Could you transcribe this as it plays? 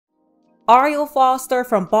Ariel Foster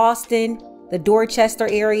from Boston, the Dorchester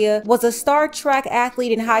area, was a star track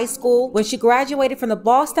athlete in high school when she graduated from the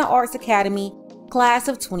Boston Arts Academy class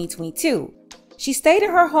of 2022. She stayed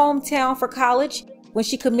in her hometown for college when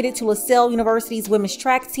she committed to LaSalle University's women's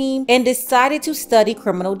track team and decided to study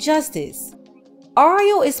criminal justice.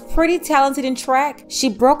 Ariel is pretty talented in track. She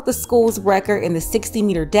broke the school's record in the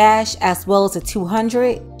 60-meter dash as well as the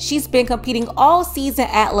 200. She's been competing all season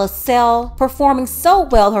at LaSalle, performing so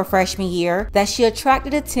well her freshman year that she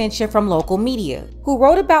attracted attention from local media, who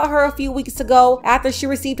wrote about her a few weeks ago after she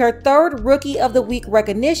received her third Rookie of the Week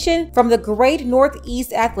recognition from the Great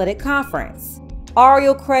Northeast Athletic Conference.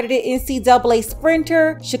 Ariel credited NCAA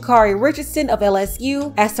sprinter Sha'Carri Richardson of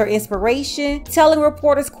LSU as her inspiration, telling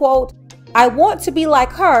reporters, quote, "I want to be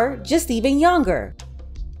like her, just even younger."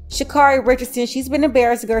 Sha'Carri Richardson, she's been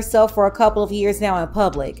embarrassing herself for a couple of years now in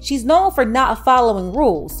public. She's known for not following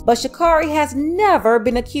rules, but Sha'Carri has never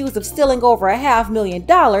been accused of stealing over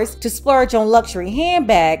 $500,000 to splurge on luxury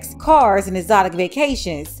handbags, cars, and exotic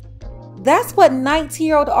vacations. That's what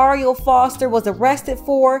 19-year-old Ariel Foster was arrested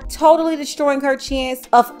for, totally destroying her chance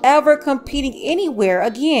of ever competing anywhere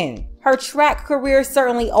again. Her track career is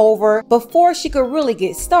certainly over before she could really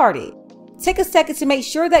get started. Take a second to make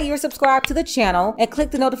sure that you're subscribed to the channel and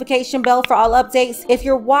click the notification bell for all updates. If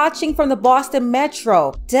you're watching from the Boston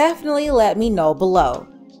Metro, definitely let me know below.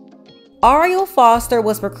 Ariel Foster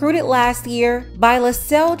was recruited last year by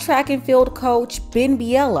LaSalle track and field coach Ben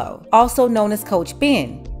Biello, also known as Coach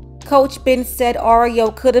Ben. Coach Ben said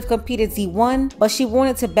Ariel could have competed D1, but she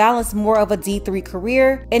wanted to balance more of a D3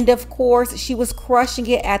 career, and of course, she was crushing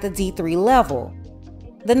it at the D3 level.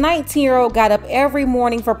 The 19-year-old got up every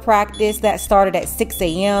morning for practice that started at 6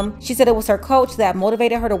 a.m. She said it was her coach that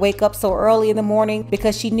motivated her to wake up so early in the morning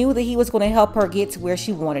because she knew that he was going to help her get to where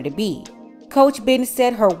she wanted to be. Coach Ben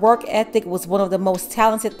said her work ethic was one of the most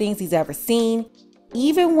talented things he's ever seen.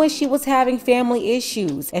 Even when she was having family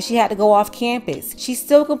issues and she had to go off campus, she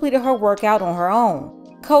still completed her workout on her own.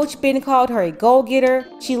 Coach Ben called her a go-getter.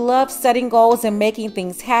 She loved setting goals and making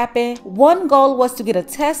things happen. One goal was to get a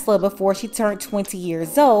Tesla before she turned 20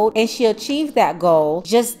 years old, and she achieved that goal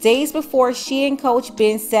just days before she and Coach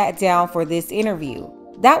Ben sat down for this interview.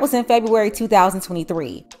 That was in February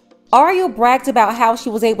 2023. Ariel bragged about how she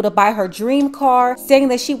was able to buy her dream car, saying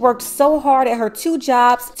that she worked so hard at her 2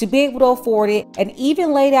 jobs to be able to afford it, and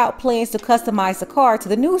even laid out plans to customize the car to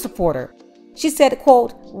the news reporter. She said,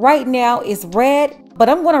 quote, "Right now it's red, but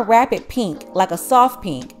I'm going to wrap it pink, like a soft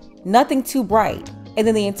pink, nothing too bright. And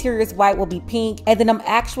then the interior's white will be pink, and then I'm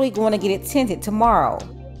actually going to get it tinted tomorrow."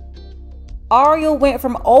 Ariel went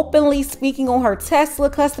from openly speaking on her Tesla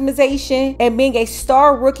customization and being a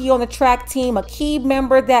star rookie on the track team, a key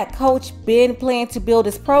member that Coach Ben planned to build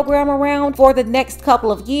his program around for the next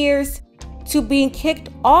couple of years, to being kicked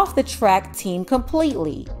off the track team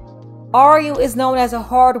completely. Ariel is known as a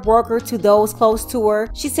hard worker to those close to her.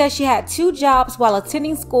 She said she had 2 jobs while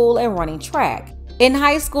attending school and running track. In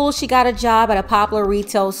high school, she got a job at a popular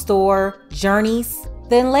retail store, Journeys,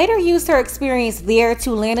 then later used her experience there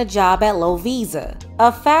to land a job at Lovisa,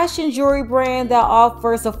 a fashion jewelry brand that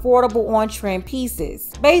offers affordable on-trend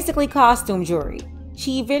pieces, basically costume jewelry.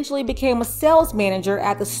 She eventually became a sales manager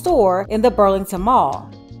at the store in the Burlington Mall.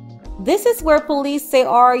 This is where police say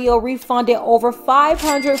Ariel refunded over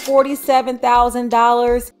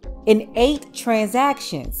 $547,000 in 8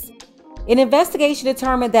 transactions. An investigation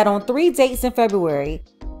determined that on 3 dates in February,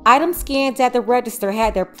 items scanned at the register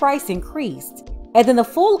had their price increased, and then the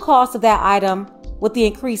full cost of that item with the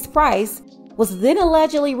increased price was then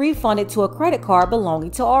allegedly refunded to a credit card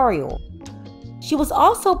belonging to Ariel. She was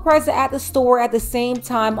also present at the store at the same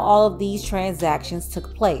time all of these transactions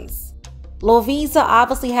took place. Lovisa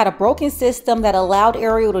obviously had a broken system that allowed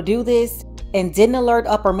Ariel to do this and didn't alert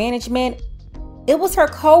upper management. It was her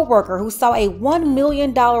co-worker who saw a $1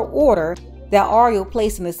 million order that Ariel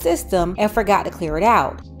placed in the system and forgot to clear it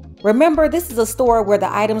out. Remember, this is a store where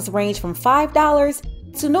the items range from $5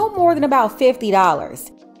 to no more than about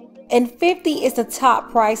 $50. And $50 is the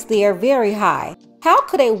top price there, very high. How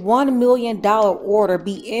could a $1 million order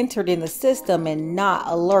be entered in the system and not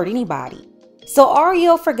alert anybody? So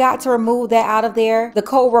Ariel forgot to remove that out of there. The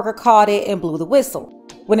co-worker caught it and blew the whistle.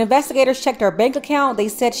 When investigators checked her bank account, they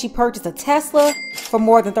said she purchased a Tesla for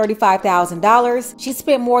more than $35,000. She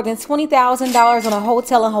spent more than $20,000 on a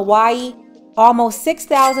hotel in Hawaii, almost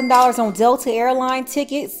 $6,000 on Delta airline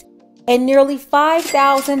tickets, and nearly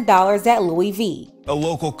 $5,000 at Louis V. A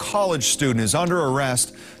local college student is under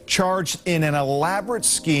arrest, charged in an elaborate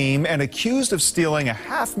scheme and accused of stealing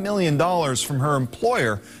 $500,000 from her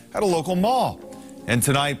employer at a local mall. And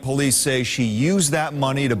tonight, police say she used that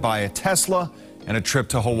money to buy a Tesla and a trip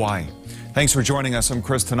to Hawaii. Thanks for joining us. I'm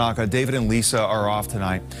Chris Tanaka. David and Lisa are off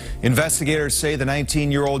tonight. Investigators say the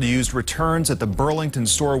 19-year-old used returns at the Burlington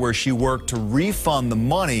store where she worked to refund the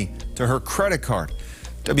money to her credit card.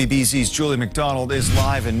 WBZ's Julie McDonald is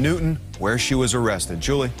live in Newton, where she was arrested.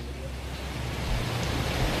 Julie.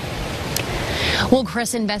 Well,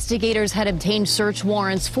 Chris, investigators had obtained search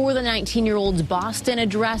warrants for the 19-year-old's Boston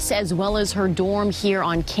address as well as her dorm here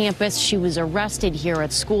on campus. She was arrested here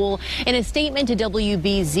at school. In a statement to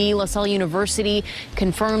WBZ, LaSalle University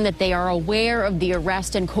confirmed that they are aware of the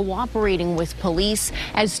arrest and cooperating with police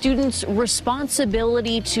as students'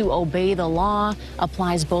 responsibility to obey the law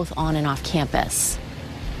applies both on and off campus.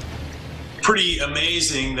 Pretty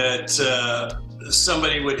amazing that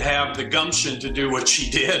somebody would have the gumption to do what she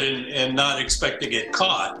did and not expect to get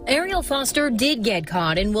caught. Ariel Foster did get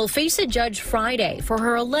caught and will face a judge Friday for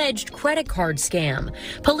her alleged credit card scam.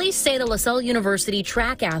 Police say the LaSalle University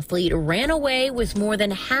track athlete ran away with more than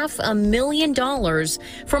 $500,000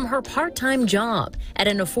 from her part-time job at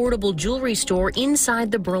an affordable jewelry store inside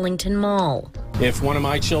the Burlington Mall. If one of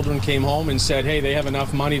my children came home and said, hey, they have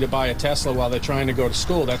enough money to buy a Tesla while they're trying to go to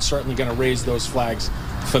school, that's certainly going to raise those flags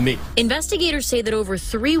for me. Investigators say that over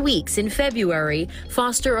 3 weeks in February,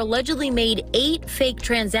 Foster allegedly made 8 fake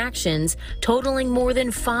transactions totaling more than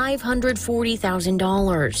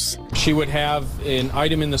 $540,000. She would have an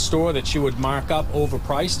item in the store that she would mark up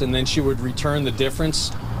overpriced, and then she would return the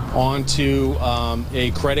difference onto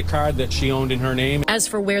a credit card that she owned in her name. As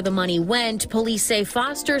for where the money went, police say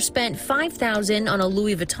Foster spent $5,000 on a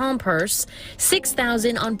Louis Vuitton purse,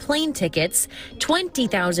 $6,000 on plane tickets,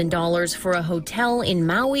 $20,000 for a hotel in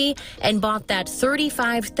Maui, and bought that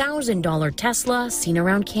 $35,000 Tesla seen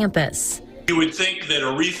around campus. You would think that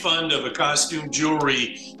a refund of a costume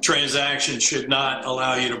jewelry transaction should not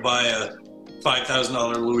allow you to buy a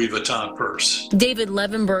 $5,000 Louis Vuitton purse. David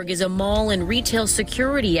Levenberg is a mall and retail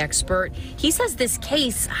security expert. He says this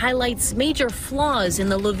case highlights major flaws in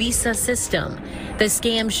the Lovisa system. The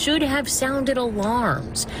scam should have sounded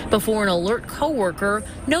alarms before an alert coworker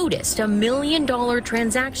noticed a $1 million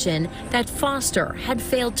transaction that Foster had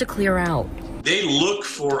failed to clear out. They look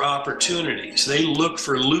for opportunities. They look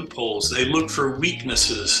for loopholes. They look for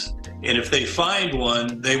weaknesses. And if they find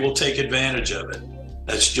one, they will take advantage of it.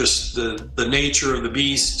 That's just the nature of the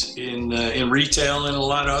beast in retail and a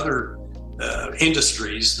lot of other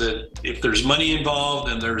industries, that if there's money involved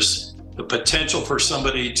and there's the potential for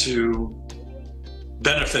somebody to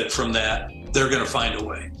benefit from that, they're going to find a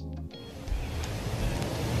way.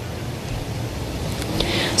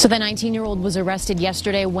 So the 19-year-old was arrested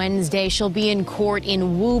yesterday, Wednesday. She'll be in court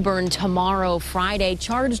in Woburn tomorrow, Friday,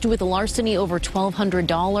 charged with larceny over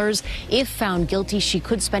 $1,200. If found guilty, she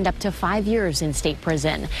could spend up to 5 years in state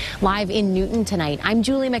prison. Live in Newton tonight, I'm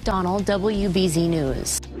Julie McDonald, WBZ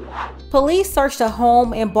News. Police searched a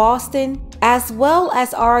home in Boston as well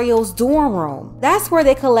as Ariel's dorm room. That's where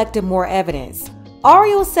they collected more evidence.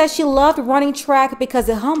 Ariel says she loved running track because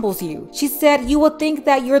it humbles you. She said you will think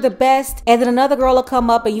that you're the best and then another girl will come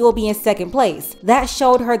up and you will be in second place. That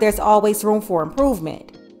showed her there's always room for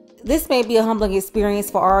improvement. This may be a humbling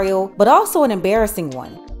experience for Ariel, but also an embarrassing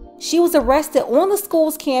one. She was arrested on the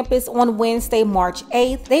school's campus on Wednesday, March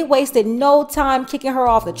 8th. They wasted no time kicking her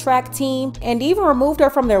off the track team and even removed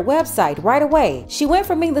her from their website right away. She went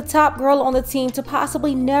from being the top girl on the team to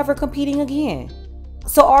possibly never competing again.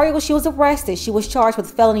 So Ariel, she was arrested. She was charged with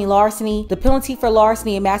felony larceny. The penalty for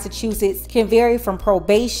larceny in Massachusetts can vary from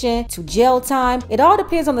probation to jail time. It all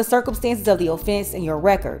depends on the circumstances of the offense and your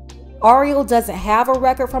record. Ariel doesn't have a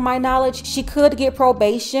record from my knowledge. She could get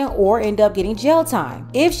probation or end up getting jail time.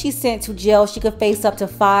 If she's sent to jail, she could face up to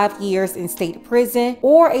 5 years in state prison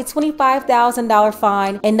or a $25,000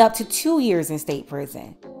 fine and up to 2 years in state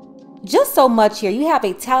prison. Just so much here. You have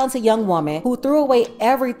a talented young woman who threw away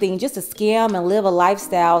everything just to scam and live a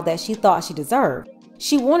lifestyle that she thought she deserved.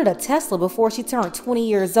 She wanted a Tesla before she turned 20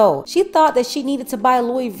 years old. She thought that she needed to buy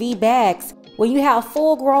Louis V bags. When you have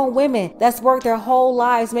full-grown women that's worked their whole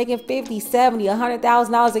lives making $50,000, $70,000,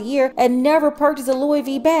 $100,000 a year and never purchased a Louis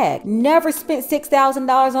V bag, never spent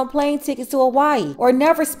 $6,000 on plane tickets to Hawaii, or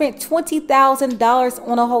never spent $20,000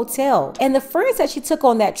 on a hotel. And the friends that she took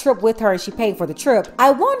on that trip with her and she paid for the trip,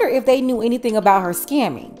 I wonder if they knew anything about her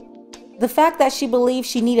scamming. The fact that she believed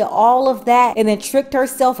she needed all of that and then tricked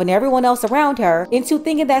herself and everyone else around her into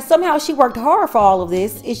thinking that somehow she worked hard for all of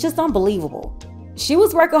this is just unbelievable. She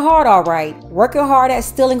was working hard, all right, working hard at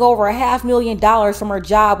stealing over $500,000 from her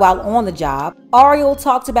job while on the job. Ariel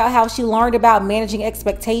talked about how she learned about managing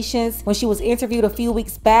expectations when she was interviewed a few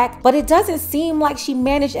weeks back, but it doesn't seem like she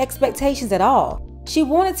managed expectations at all. She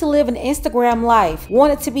wanted to live an Instagram life,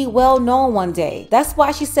 wanted to be well known one day. That's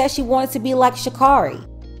why she said she wanted to be like Sha'Carri.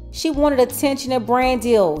 She wanted attention and brand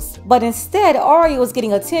deals, but instead Aria was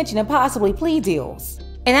getting attention and possibly plea deals.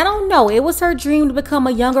 And I don't know, it was her dream to become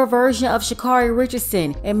a younger version of Sha'Carri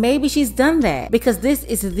Richardson, and maybe she's done that because this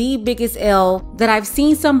is the biggest L that I've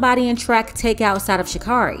seen somebody in track take outside of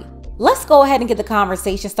Sha'Carri. Let's go ahead and get the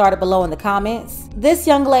conversation started below in the comments. This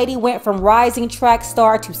young lady went from rising track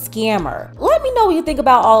star to scammer. Let me know what you think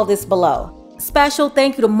about all of this below. Special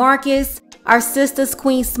thank you to Marcus, our sisters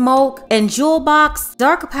Queen Smoke, and Jewelbox,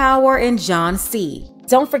 Dark Power, and John C.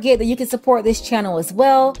 Don't forget that you can support this channel as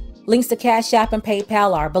well. Links to Cash App and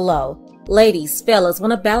PayPal are below. Ladies, fellas,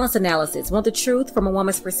 want a balanced analysis, want the truth from a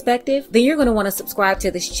woman's perspective? Then you're going to want to subscribe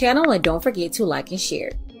to this channel and don't forget to like and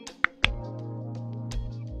share.